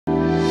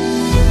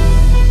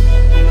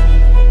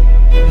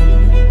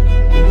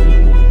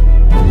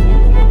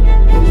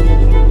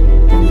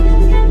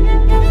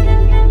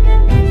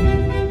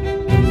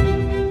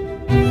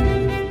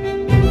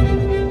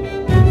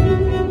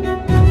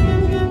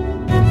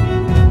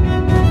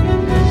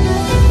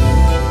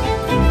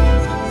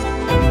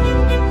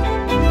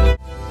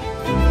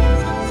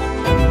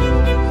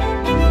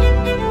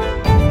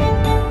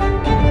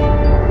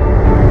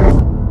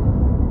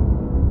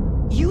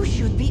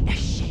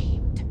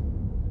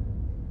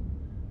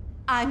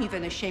I'm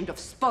even ashamed of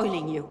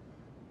spoiling you.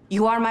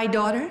 You are my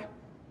daughter.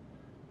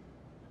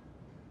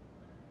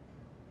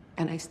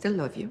 And I still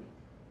love you.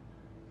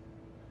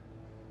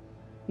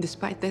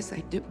 Despite this, I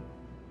do.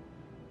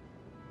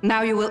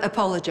 Now you will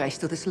apologize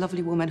to this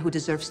lovely woman who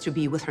deserves to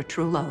be with her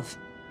true love.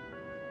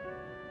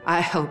 I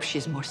hope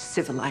she's more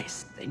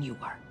civilized than you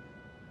are.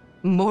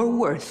 More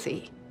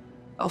worthy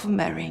of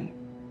marrying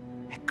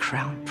a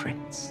crown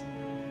prince.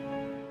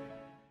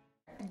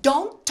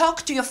 Don't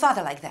talk to your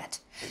father like that.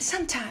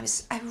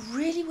 Sometimes I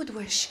really would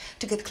wish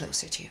to get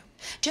closer to you,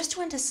 just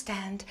to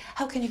understand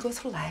how can you go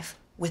through life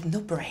with no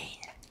brain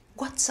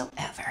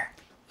whatsoever.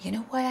 You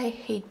know why I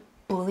hate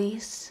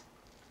bullies?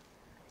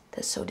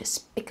 They're so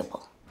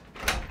despicable.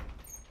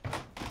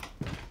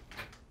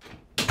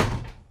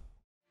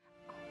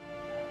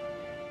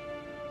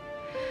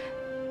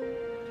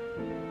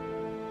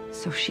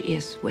 So she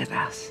is with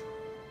us.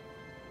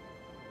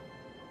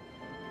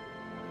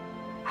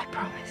 I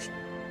promise.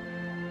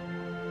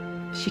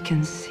 She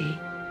can see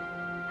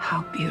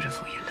how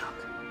beautiful you look.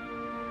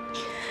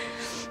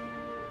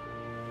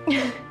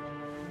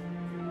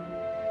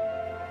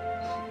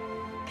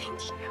 Thank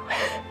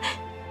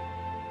you.